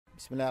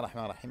Bismillah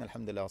ar-Rahman ar-Rahim.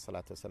 Alhamdulillah wa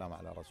salatu wa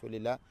ala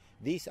Rasulillah.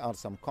 These are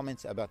some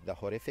comments about the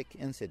horrific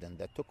incident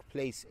that took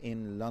place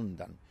in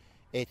London,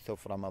 8th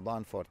of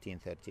Ramadan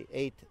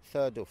 1438,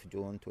 3rd of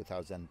June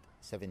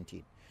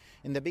 2017.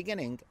 In the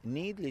beginning,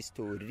 needless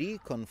to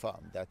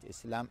reconfirm that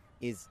Islam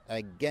is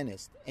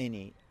against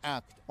any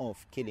act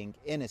of killing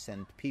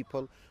innocent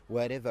people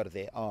wherever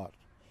they are.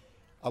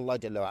 Allah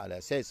Jalla wa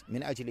Ala says,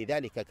 من أجل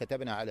ذلك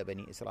كتبنا على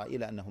بني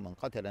إسرائيل أنه من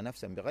قتل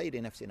نفسا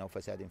بغير نفس أو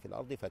فساد في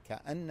الأرض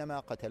فكأنما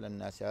قتل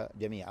الناس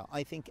جميعا.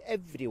 I think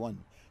everyone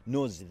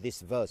knows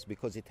this verse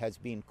because it has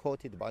been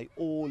quoted by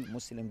all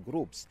Muslim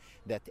groups,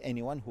 that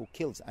anyone who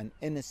kills an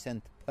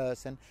innocent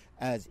person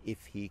as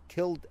if he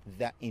killed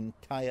the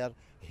entire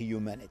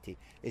humanity.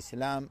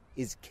 Islam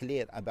is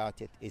clear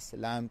about it.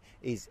 Islam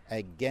is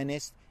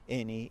against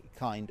any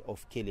kind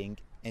of killing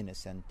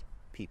innocent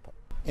people.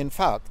 In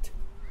fact,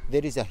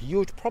 there is a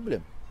huge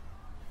problem.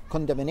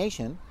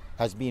 Condemnation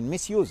has been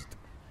misused.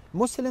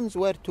 Muslims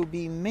were to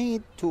be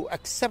made to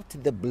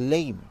accept the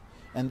blame,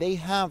 and they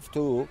have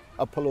to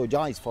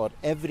apologize for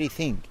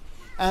everything.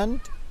 And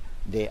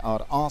they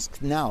are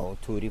asked now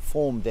to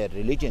reform their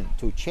religion,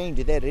 to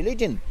change their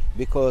religion,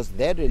 because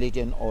their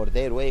religion or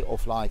their way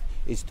of life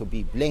is to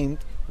be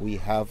blamed. We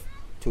have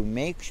to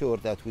make sure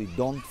that we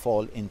don't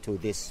fall into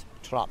this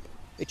trap.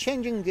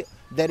 Changing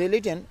the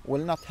religion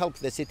will not help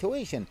the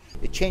situation.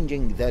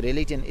 Changing the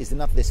religion is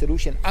not the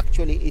solution.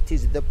 Actually, it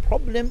is the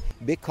problem,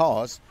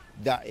 because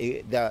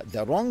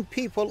the wrong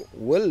people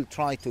will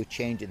try to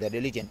change the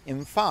religion.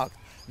 In fact,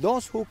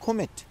 those who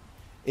commit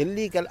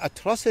illegal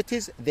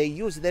atrocities, they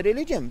use the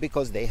religion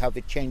because they have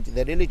changed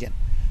the religion.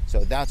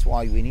 So that's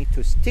why we need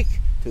to stick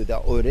to the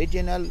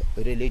original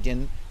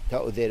religion,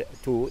 to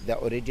the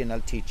original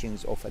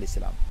teachings of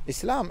Islam.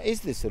 Islam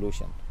is the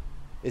solution,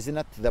 is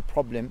not the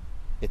problem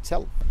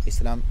itself.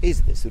 Islam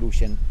is the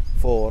solution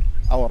for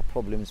our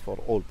problems, for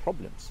all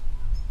problems.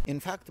 In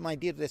fact, my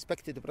dear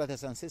respected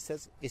brothers and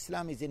sisters,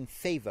 Islam is in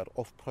favor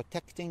of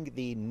protecting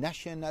the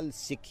national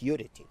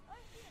security.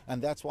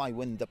 And that's why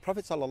when the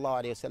Prophet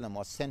ﷺ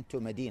was sent to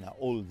Medina,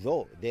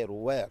 although there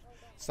were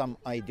some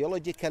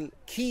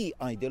key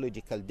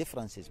ideological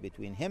differences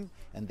between him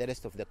and the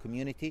rest of the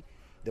community,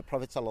 the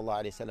Prophet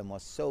ﷺ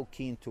was so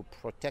keen to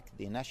protect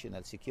the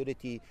national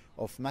security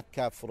of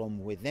Mecca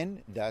from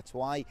within. That's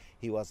why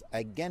he was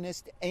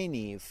against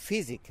any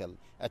physical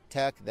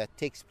attack that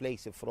takes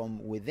place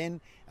from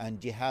within,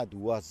 and jihad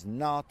was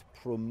not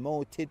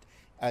promoted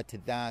at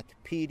that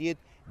period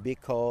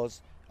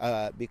because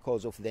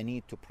of the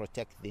need to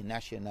protect the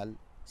national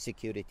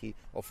security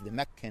of the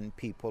Meccan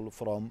people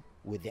from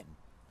within.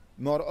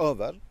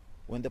 Moreover,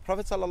 when the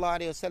Prophet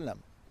ﷺ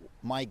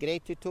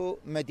migrated to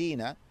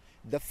Medina,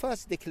 the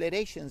first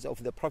declarations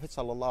of the Prophet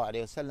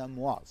ﷺ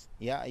was,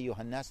 يا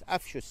أيها الناس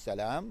أفشوا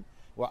السلام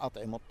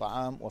وأطعموا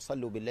الطعام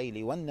وصلوا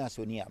بالليل والناس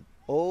نيام.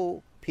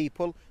 O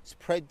people,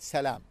 spread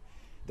salam.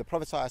 The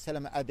Prophet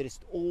ﷺ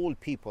addressed all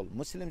people,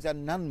 Muslims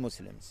and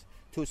non-Muslims,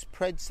 to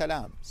spread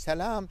salam.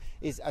 Salam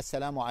is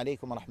assalamu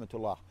alaikum wa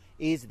rahmatullah,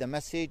 is the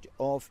message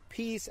of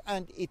peace,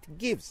 and it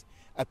gives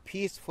a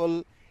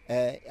peaceful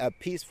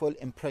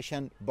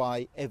impression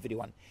by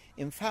everyone.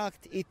 In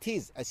fact, it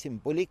is a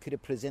symbolic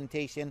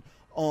representation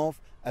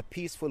of a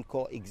peaceful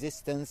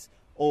coexistence,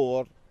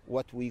 or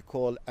what we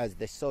call as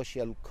the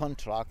social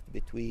contract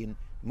between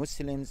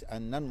Muslims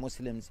and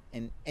non-Muslims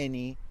in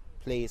any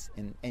place,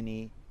 in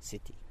any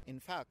city. In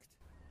fact,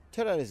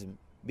 terrorism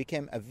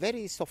became a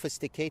very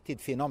sophisticated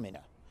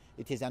phenomenon.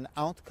 It is an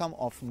outcome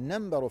of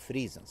number of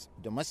reasons,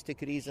 domestic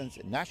reasons,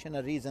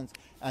 national reasons,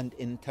 and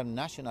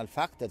international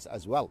factors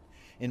as well.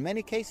 In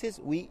many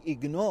cases, we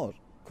ignore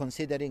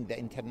considering the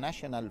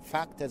international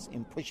factors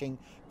in pushing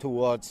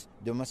towards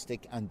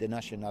domestic and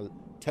national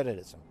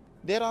terrorism.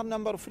 There are a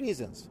number of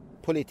reasons: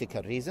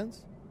 political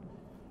reasons,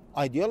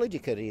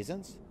 ideological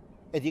reasons,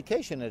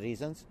 educational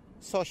reasons,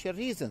 social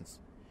reasons.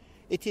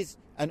 It is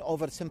an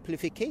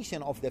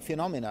oversimplification of the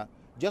phenomena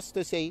just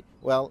to say,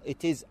 well,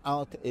 it is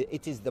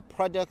the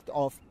product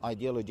of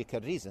ideological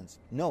reasons.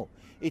 No,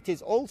 it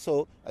is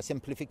also a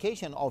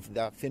simplification of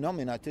the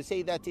phenomena to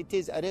say that it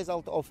is a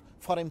result of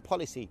foreign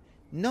policy.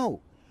 No,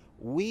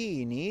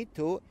 we need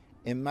to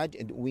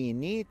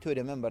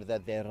remember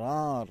that there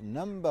are a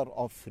number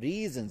of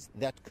reasons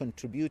that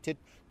contributed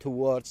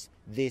towards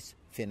this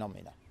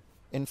phenomena.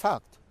 In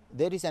fact,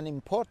 there is an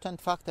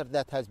important factor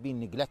that has been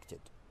neglected.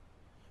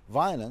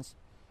 Violence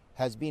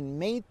has been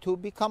made to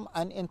become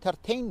an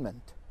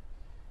entertainment,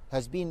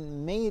 has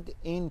been made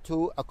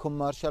into a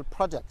commercial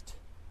project.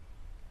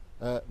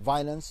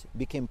 Violence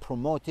became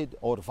promoted,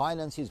 or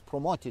violence is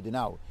promoted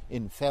now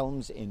in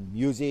films, in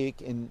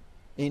music,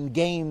 in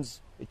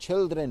games.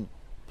 Children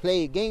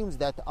play games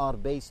that are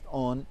based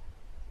on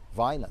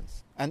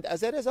violence. And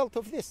as a result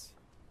of this,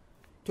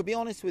 to be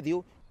honest with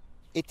you,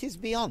 it is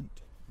beyond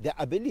the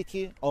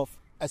ability of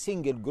a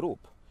single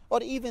group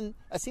or even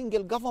a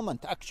single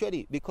government,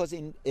 actually, because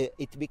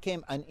it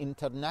became an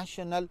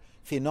international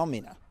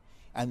phenomena.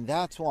 And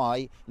that's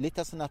why let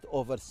us not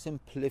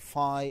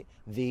oversimplify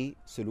the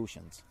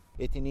solutions.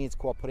 It needs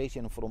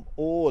cooperation from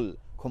all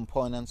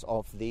components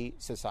of the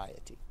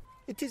society.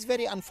 It is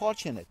very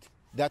unfortunate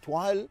that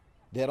while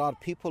there are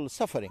people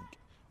suffering,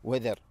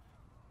 whether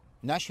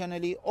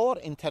nationally or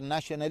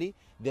internationally,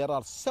 there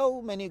are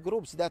so many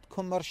groups that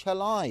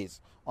commercialize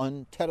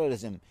on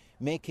terrorism,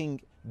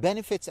 making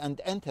benefits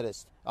and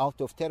interest out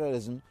of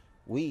terrorism.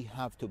 We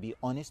have to be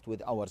honest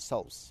with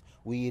ourselves.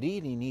 We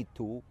really need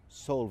to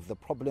solve the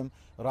problem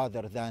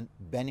rather than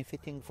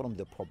benefiting from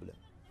the problem.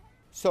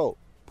 So,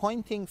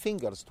 pointing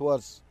fingers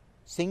towards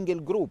single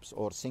groups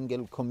or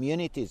single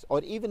communities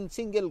or even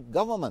single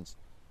governments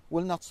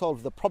will not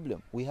solve the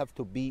problem. We have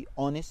to be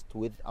honest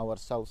with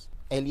ourselves.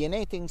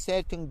 Alienating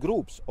certain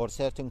groups or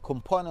certain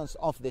components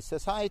of the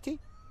society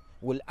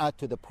will add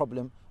to the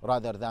problem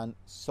rather than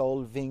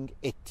solving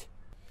it.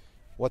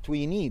 What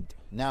we need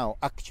now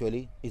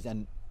actually is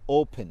an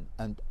open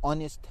and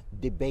honest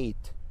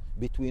debate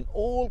between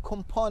all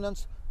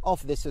components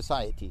of the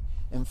society.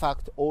 In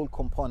fact, all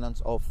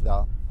components of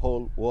the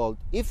whole world,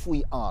 if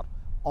we are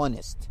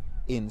honest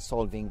in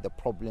solving the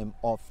problem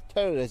of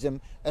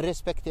terrorism,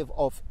 irrespective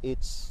of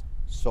its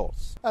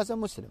source. As a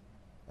Muslim,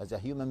 as a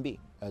human being,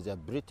 as a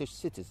British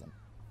citizen,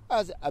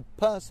 as a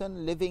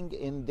person living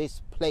in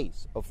this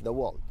place of the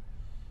world,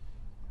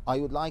 I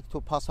would like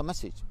to pass a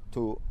message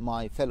to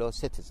my fellow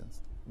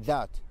citizens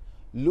that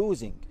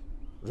losing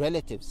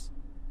relatives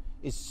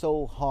is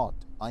so hard.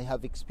 I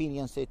have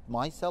experienced it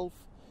myself,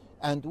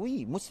 and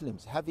we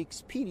Muslims have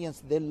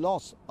experienced the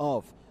loss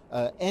of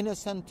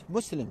innocent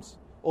Muslims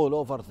all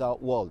over the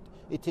world.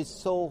 It is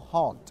so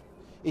hard.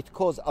 It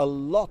causes a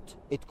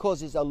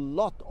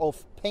lot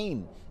of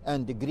pain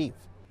and grief.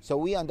 So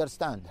we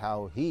understand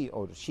how he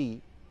or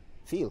she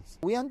feels.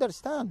 We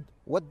understand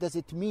what does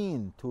it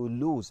mean to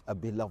lose a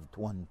beloved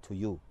one to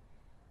you.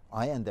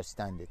 I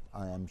understand it.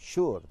 I am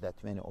sure that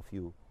many of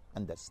you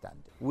understand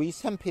it. We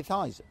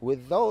sympathize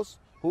with those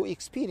who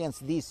experience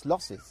these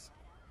losses,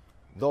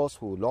 those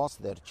who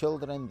lost their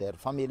children, their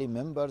family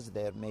members,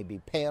 their maybe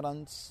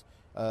parents,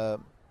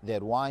 their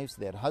wives,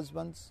 their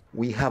husbands.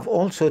 We have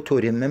also to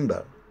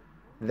remember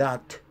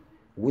that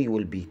we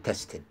will be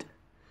tested.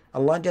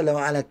 Allah Jalla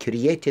wa Ala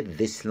created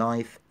this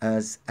life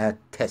as a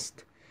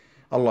test.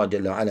 Allah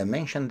Jalla wa Ala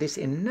mentioned this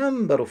in a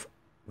number of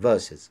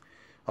verses.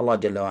 Allah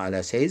Jalla wa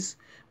Ala says,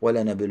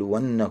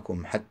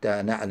 وَلَنَبْلُوَنَّكُمْ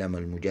حَتَّى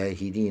نَعْلَمَ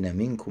الْمُجَاهِدِينَ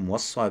مِنْكُمْ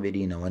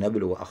وَالصَّابِرِينَ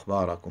وَنَبْلُوَ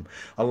أَخْبَارَكُمْ.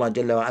 Allah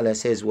Jalla wa Ala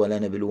says,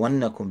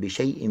 وَلَنَبْلُوَنَّكُمْ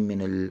بِشَيْءٍ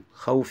مِنَ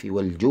الْخَوْفِ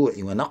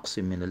وَالْجُوعِ وَنَقْصٍ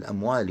مِنَ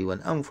الْأَمْوَالِ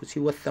وَالْأَنفُسِ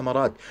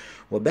وَالثَّمَرَاتِ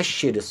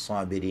وَبَشِّرِ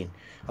الصَّابِرِينَ.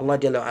 Allah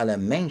Jalla wa Ala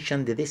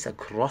mentioned this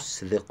across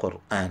the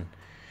Quran.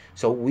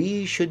 So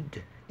we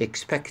should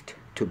expect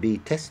to be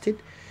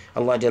tested.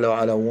 Allah Jalla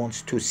wa Ala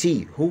wants to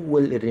see who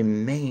will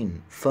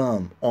remain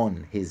firm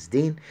on his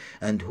deen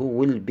and who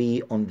will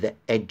be on the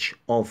edge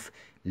of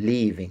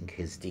leaving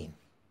his deen.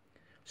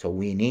 So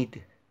we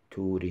need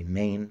to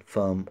remain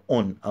firm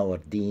on our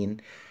deen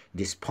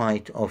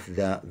despite of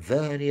the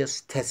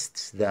various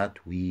tests that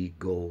we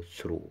go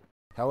through.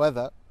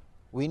 However,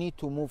 we need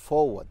to move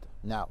forward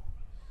now.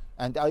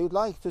 And I would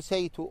like to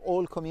say to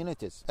all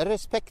communities,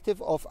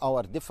 irrespective of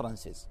our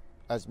differences,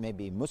 as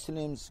maybe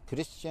Muslims,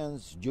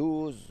 Christians,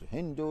 Jews,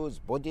 Hindus,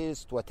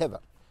 Buddhists, whatever,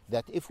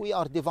 that if we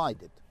are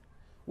divided,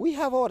 we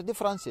have our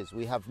differences,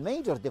 we have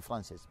major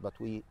differences, but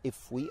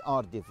if we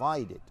are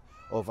divided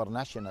over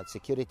national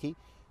security,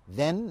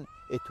 then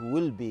it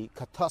will be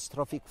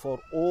catastrophic for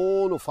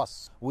all of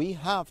us. We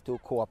have to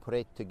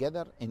cooperate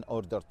together in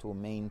order to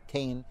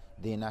maintain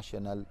the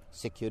national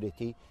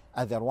security.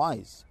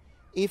 Otherwise,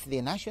 if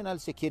the national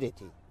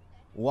security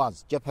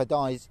was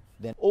jeopardized,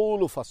 then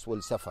all of us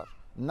will suffer,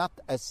 not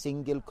a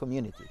single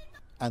community.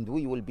 And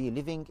we will be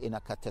living in a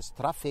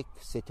catastrophic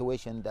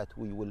situation that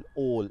we will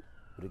all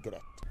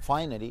regret.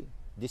 Finally,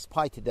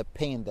 despite the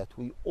pain that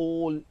we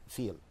all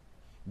feel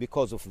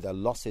because of the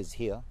losses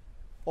here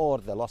or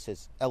the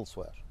losses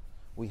elsewhere,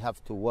 we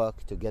have to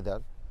work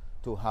together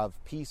to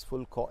have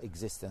peaceful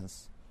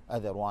coexistence.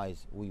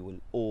 Otherwise, we will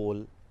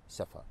all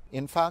suffer.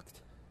 In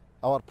fact,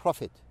 our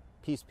Prophet,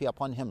 peace be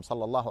upon him,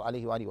 sallallahu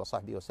alaihi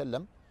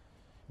wasallam,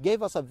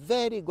 gave us a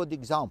very good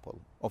example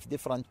of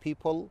different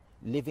people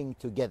living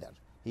together.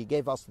 He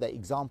gave us the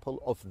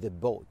example of the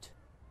boat.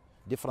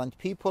 Different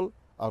people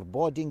are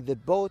boarding the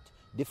boat.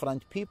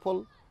 Different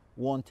people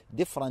want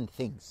different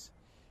things.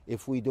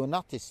 If we do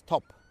not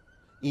stop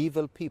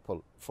evil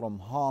people from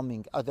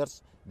harming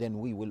others, then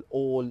we will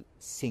all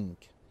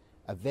sink.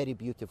 A very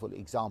beautiful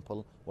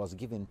example was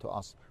given to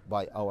us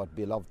by our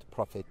beloved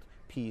Prophet,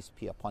 peace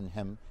be upon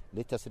him.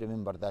 Let us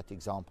remember that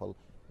example.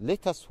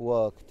 Let us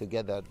work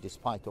together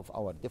despite of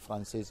our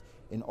differences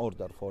in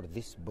order for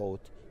this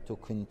boat to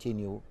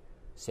continue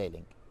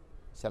sailing.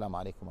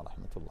 Assalamu alaikum wa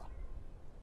rahmatullah.